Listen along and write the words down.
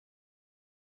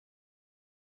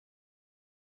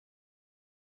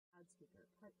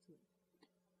Part 2.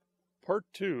 Part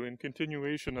 2, in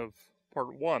continuation of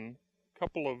Part 1, a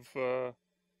couple of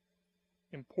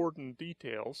important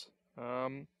details.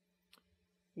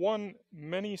 One,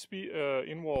 many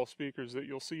in-wall speakers that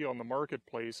you'll see on the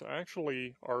marketplace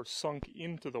actually are sunk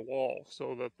into the wall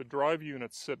so that the drive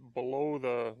units sit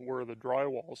below where the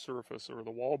drywall surface or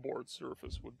the wallboard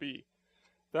surface would be.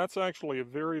 That's actually a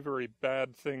very, very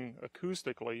bad thing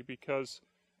acoustically because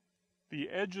the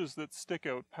edges that stick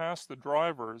out past the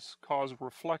drivers cause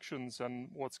reflections and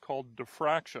what's called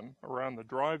diffraction around the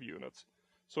drive units.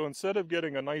 So instead of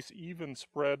getting a nice even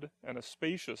spread and a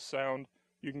spacious sound,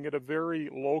 you can get a very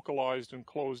localized and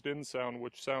closed-in sound,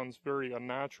 which sounds very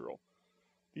unnatural.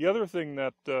 The other thing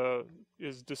that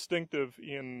is distinctive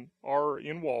in our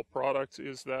in-wall products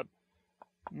is that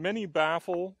many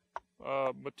baffle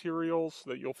materials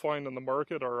that you'll find in the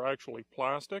market are actually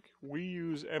plastic. We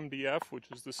use MDF, which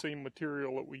is the same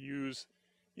material that we use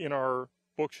in our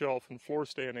bookshelf and floor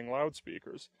standing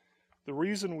loudspeakers. The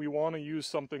reason we want to use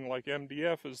something like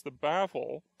MDF is the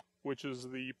baffle, which is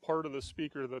the part of the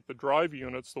speaker that the drive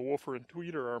units, the woofer and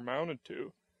tweeter, are mounted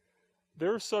to.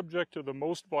 They're subject to the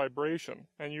most vibration,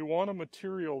 and you want a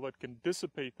material that can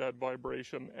dissipate that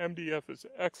vibration. MDF is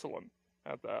excellent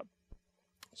at that.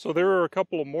 So there are a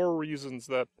couple of more reasons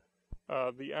that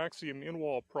the Axiom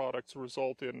in-wall products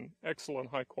result in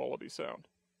excellent high-quality sound.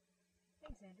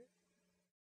 Thanks, Andrew.